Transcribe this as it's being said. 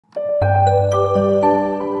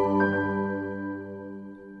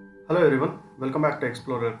welcome back to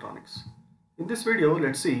Explore Electronics. In this video,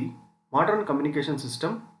 let's see modern communication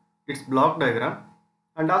system, its block diagram,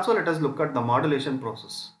 and also let us look at the modulation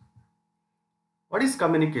process. What is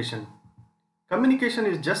communication? Communication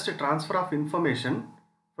is just a transfer of information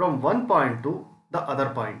from one point to the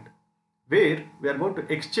other point, where we are going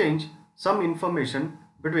to exchange some information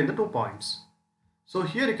between the 2 points. So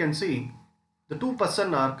here you can see the two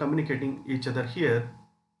persons are communicating each other here,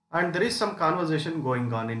 and there is some conversation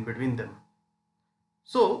going on in between them.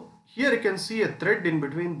 So here you can see a thread in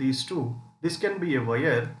between these two. This can be a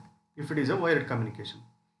wire if it is a wired communication,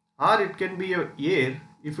 or it can be a air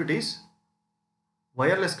if it is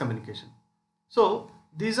wireless communication. So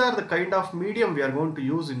these are the kind of medium we are going to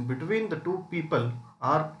use in between the two people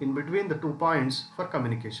or in between the 2 points for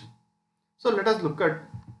communication. So let us look at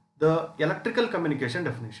the electrical communication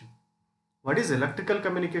definition. What is electrical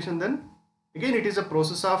communication then? Again, it is a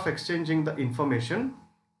process of exchanging the information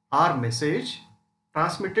or message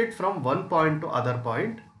transmitted from one point to other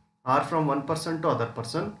point, or from one person to other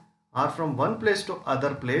person, or from one place to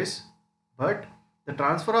other place, but the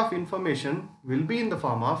transfer of information will be in the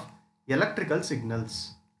form of electrical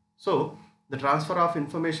signals. So the transfer of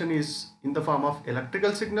information is in the form of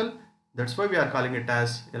electrical signal. That's why we are calling it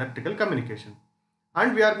as electrical communication,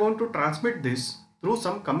 and we are going to transmit this through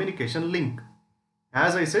some communication link.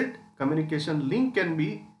 As I said, communication link can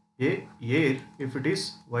be a air if it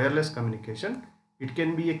is wireless communication. It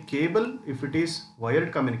can be a cable if it is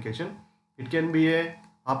wired communication. It can be a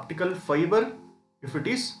optical fiber if it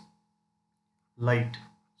is light.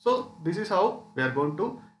 So this is how we are going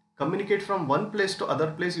to communicate from one place to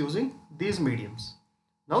other place using these mediums.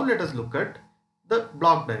 Now let us look at the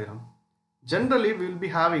block diagram. Generally we will be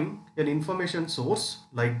having an information source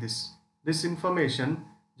like this. This information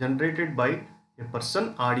generated by a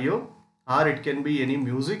person audio, or it can be any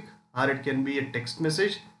music, or it can be a text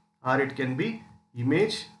message, or it can be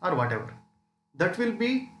image, or whatever, that will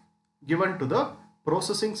be given to the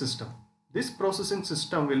processing system. This processing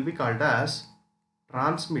system will be called as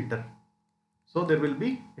transmitter. So there will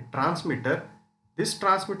be a transmitter. This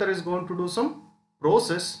transmitter is going to do some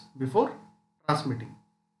process before transmitting,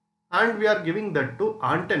 and we are giving that to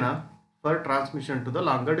antenna for transmission to the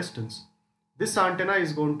longer distance. This antenna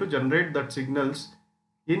is going to generate that signals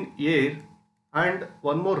in air, and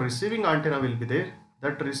one more receiving antenna will be there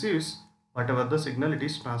that receives whatever the signal it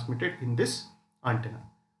is transmitted in this antenna.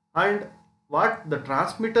 And what the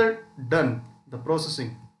transmitter done, the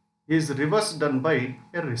processing, is reverse done by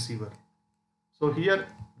a receiver. So here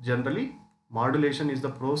generally modulation is the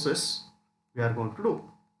process we are going to do.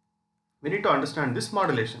 We need to understand this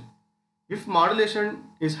modulation. If modulation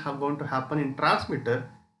is going to happen in transmitter,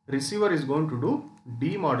 receiver is going to do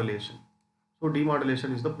demodulation. So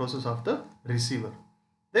demodulation is the process of the receiver.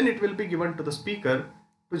 Then it will be given to the speaker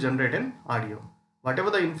to generate an audio. Whatever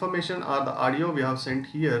the information or the audio we have sent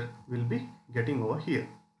here will be getting over here.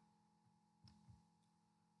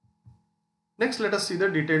 Next, let us see the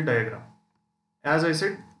detailed diagram. As I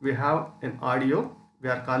said, we have an audio. We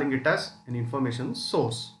are calling it as an information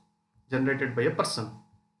source generated by a person.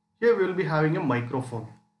 Here we will be having a microphone.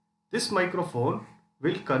 This microphone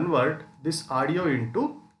will convert this audio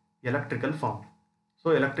into electrical form.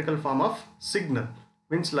 So electrical form of signal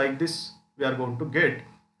means like this we are going to get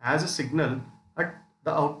as a signal at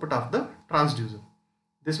the output of the transducer.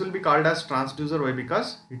 This will be called as transducer. Why?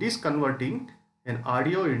 Because it is converting an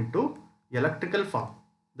audio into electrical form.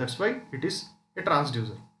 That's why it is a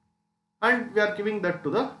transducer. And we are giving that to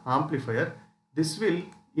the amplifier. This will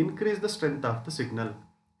increase the strength of the signal.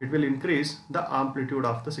 It will increase the amplitude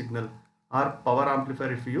of the signal, or power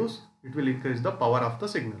amplifier if you use, it will increase the power of the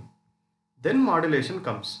signal. Then modulation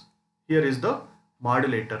comes. Here is the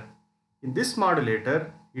modulator. In this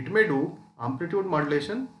modulator, it may do amplitude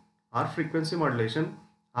modulation, or frequency modulation,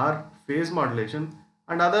 or phase modulation,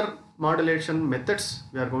 and other modulation methods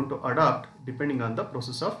we are going to adopt depending on the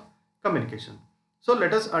process of communication. So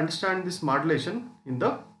let us understand this modulation in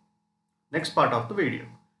the next part of the video.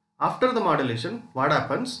 After the modulation, what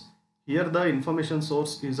happens? Here the information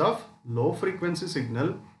source is of low frequency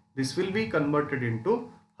signal. This will be converted into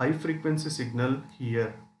high frequency signal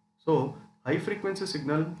here. So high frequency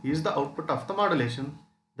signal is the output of the modulation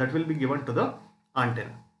that will be given to the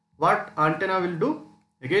antenna. What antenna will do?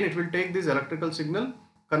 Again, it will take this electrical signal,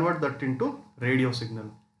 convert that into radio signal.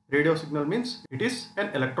 Radio signal means it is an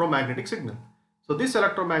electromagnetic signal. So this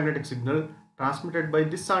electromagnetic signal transmitted by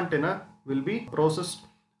this antenna will be processed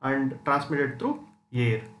and transmitted through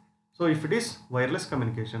air. So if it is wireless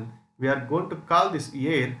communication, we are going to call this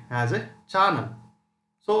air as a channel.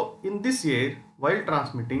 So in this air, while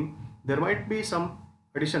transmitting, there might be some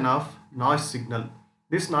addition of noise signal.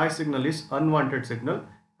 This noise signal is unwanted signal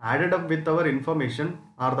added up with our information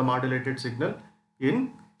or the modulated signal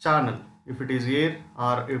in channel. If it is air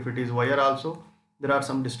or if it is wire also, there are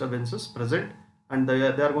some disturbances present and they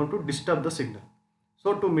are going to disturb the signal.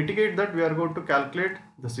 So to mitigate that, we are going to calculate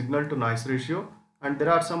the signal to noise ratio, and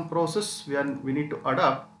there are some process we need to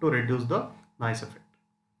adapt to reduce the noise effect.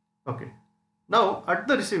 Okay. Now at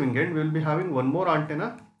the receiving end, we will be having one more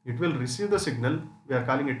antenna. It will receive the signal. We are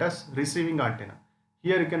calling it as receiving antenna.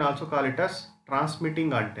 Here you can also call it as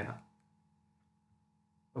transmitting antenna.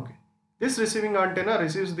 Okay. This receiving antenna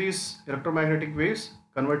receives these electromagnetic waves,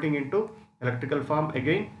 converting into electrical form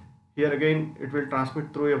again. Here again it will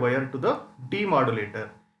transmit through a wire to the demodulator.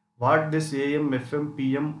 What this AM, FM,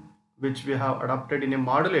 PM which we have adapted in a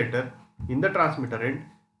modulator in the transmitter end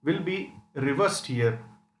will be reversed here.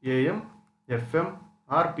 AM, FM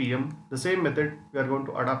or PM, the same method we are going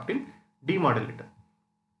to adapt in demodulator.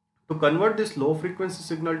 To convert this low frequency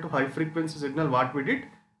signal to high frequency signal, what we did?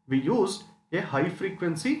 We used a high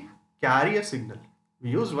frequency carrier signal.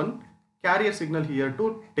 We used one carrier signal here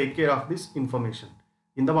to take care of this information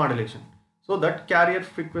in the modulation. So that carrier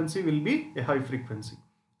frequency will be a high frequency.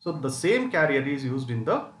 So the same carrier is used in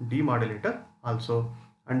the demodulator also.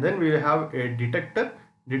 And then we have a detector.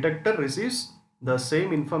 Detector receives the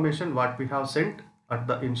same information what we have sent at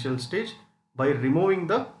the initial stage by removing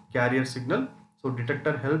the carrier signal. So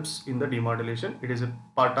detector helps in the demodulation. It is a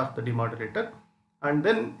part of the demodulator. And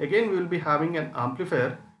then again we will be having an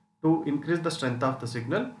amplifier to increase the strength of the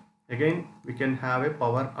signal. Again we can have a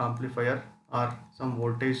power amplifier or some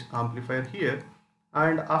voltage amplifier here,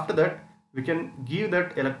 and after that we can give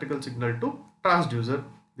that electrical signal to transducer.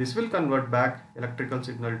 This will convert back electrical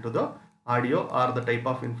signal to the audio or the type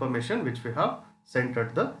of information which we have sent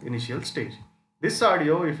at the initial stage. This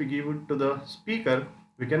audio, if we give it to the speaker,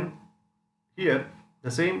 we can hear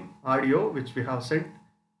the same audio which we have sent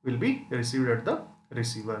will be received at the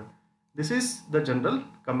receiver. This is the general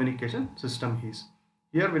communication system is.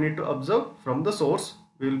 Here we need to observe from the source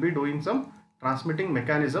we will be doing some transmitting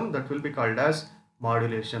mechanism that will be called as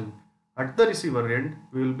modulation. At the receiver end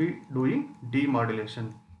we will be doing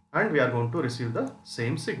demodulation, and we are going to receive the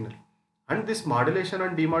same signal. And this modulation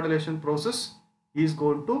and demodulation process is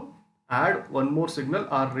going to add one more signal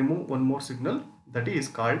or remove one more signal, that is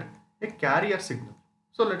called a carrier signal.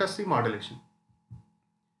 So let us see modulation.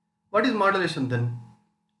 What is modulation then?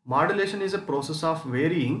 Modulation is a process of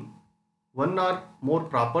varying one or more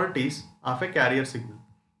properties of a carrier signal.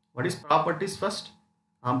 What is properties first?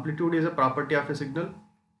 Amplitude is a property of a signal.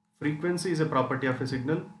 Frequency is a property of a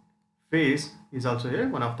signal. Phase is also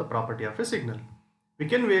one of the property of a signal. We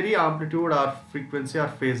can vary amplitude or frequency or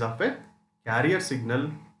phase of a carrier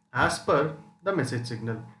signal as per the message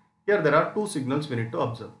signal. Here there are two signals we need to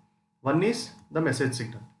observe. One is the message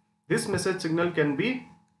signal. This message signal can be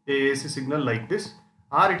a AC signal like this,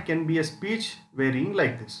 or it can be a speech varying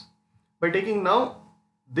like this. By taking now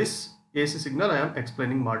this AC signal, I am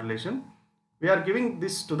explaining modulation. We are giving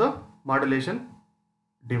this to the modulation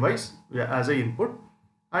device as a input,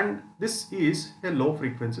 and this is a low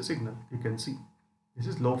frequency signal. You can see this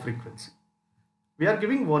is low frequency. We are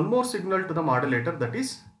giving one more signal to the modulator, that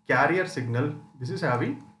is carrier signal. This is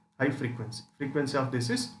having high frequency. Frequency of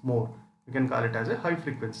this is more. We can call it as a high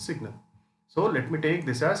frequency signal. So let me take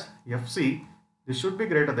this as FC. This should be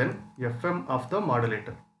greater than FM of the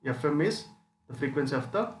modulator. FM is the frequency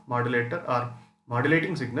of the modulator or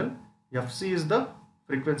modulating signal. FC is the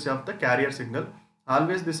frequency of the carrier signal.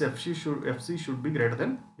 Always this FC should be greater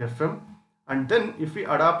than FM. And then if we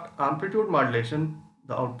adopt amplitude modulation,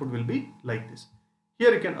 the output will be like this.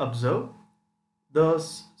 Here you can observe the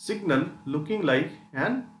signal looking like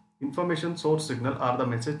an information source signal or the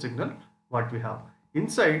message signal what we have.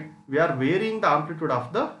 Inside we are varying the amplitude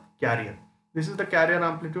of the carrier. This is the carrier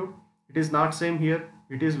amplitude. It is not same here.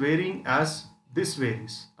 It is varying as this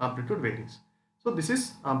varies. Amplitude varies. So this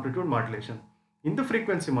is amplitude modulation. In the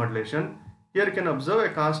frequency modulation, here you can observe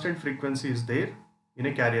a constant frequency is there in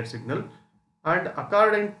a carrier signal, and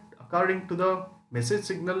according to the message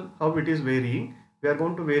signal how it is varying, we are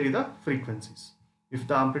going to vary the frequencies. If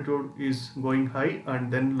the amplitude is going high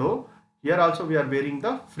and then low, here also we are varying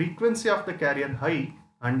the frequency of the carrier high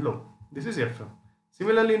and low. This is FM.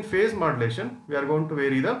 Similarly, in phase modulation, we are going to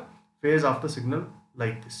vary the phase of the signal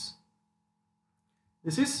like this.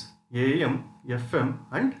 This is AM, FM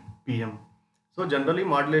and PM. So generally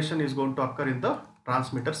modulation is going to occur in the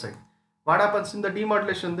transmitter side. What happens in the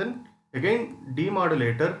demodulation then? Again,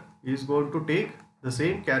 demodulator is going to take the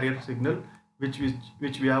same carrier signal which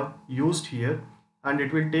we have used here, and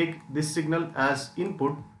it will take this signal as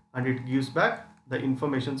input and it gives back the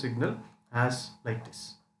information signal as like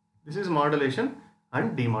this. This is modulation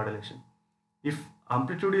and demodulation. If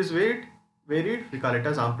amplitude is varied, we call it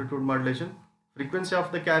as amplitude modulation. Frequency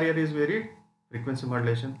of the carrier is varied, frequency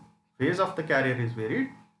modulation. Phase of the carrier is varied,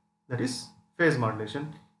 that is phase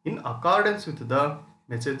modulation, in accordance with the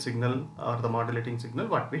message signal or the modulating signal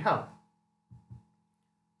what we have.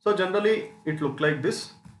 So generally it look like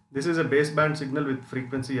this. This is a baseband signal with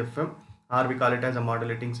frequency FM, or we call it as a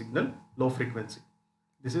modulating signal, low frequency.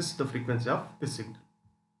 This is the frequency of this signal.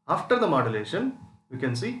 After the modulation, we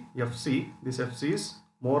can see FC. This FC is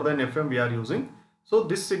more than FM we are using. So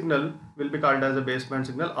this signal will be called as a baseband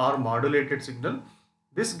signal or modulated signal.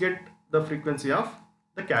 This get the frequency of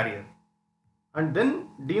the carrier. And then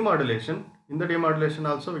demodulation. In the demodulation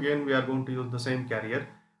also again we are going to use the same carrier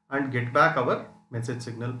and get back our message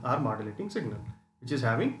signal or modulating signal, which is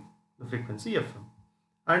having the frequency FM.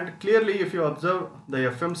 And clearly if you observe the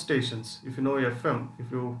FM stations, if you know FM,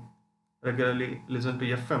 if you regularly listen to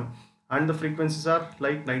FM, and the frequencies are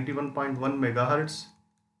like 91.1 megahertz,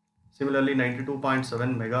 similarly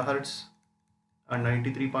 92.7 megahertz and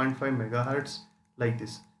 93.5 megahertz, like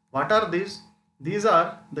this. What are these? These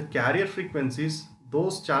are the carrier frequencies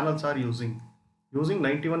those channels are using. Using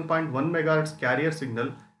 91.1 megahertz carrier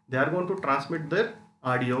signal, they are going to transmit their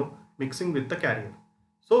audio mixing with the carrier.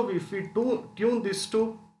 So if we tune this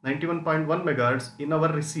to 91.1 megahertz in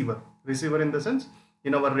our receiver in the sense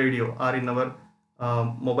in our radio or in our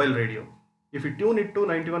mobile radio, if we tune it to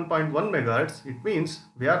 91.1 megahertz, it means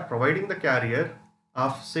we are providing the carrier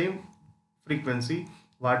of same frequency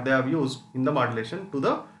what they have used in the modulation to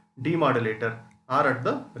the demodulator or at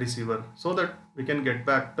the receiver, so that we can get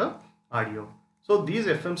back the audio. So these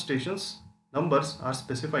FM stations numbers are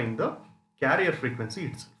specifying the carrier frequency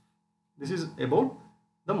itself. This is about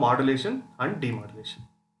the modulation and demodulation.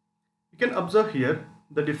 You can observe here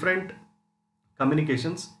the different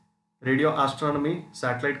communications: radio astronomy,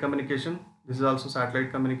 satellite communication. This is also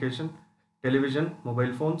satellite communication, television,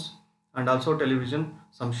 mobile phones, and also television,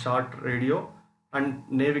 some short radio, and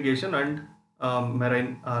navigation and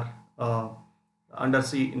marine or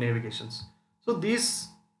undersea navigations. So these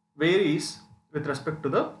varies with respect to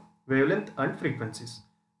the wavelength and frequencies.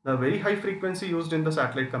 The very high frequency used in the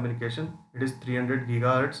satellite communication, it is 300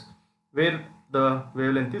 gigahertz, where the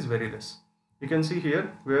wavelength is very less. You can see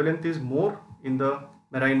here wavelength is more in the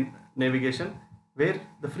marine navigation, where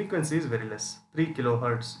the frequency is very less. 3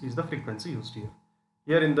 kilohertz is the frequency used here.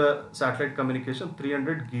 Here in the satellite communication,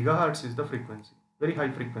 300 gigahertz is the frequency. Very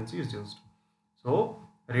high frequency is used. So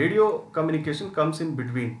radio communication comes in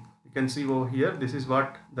between. You can see over here, this is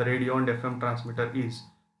what the radio and FM transmitter is.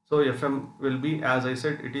 So FM will be, as I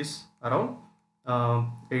said, it is around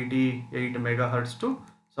 88 megahertz to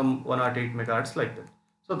some 108 megahertz, like that.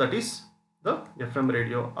 So that is the FM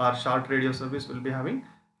radio or short radio service will be having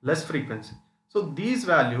less frequency. So these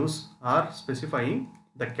values are specifying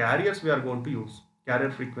the carriers we are going to use,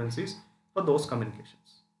 carrier frequencies for those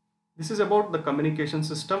communications. This is about the communication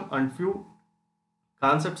system and few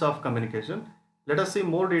concepts of communication. Let us see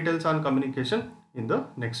more details on communication in the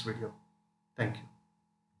next video. Thank you.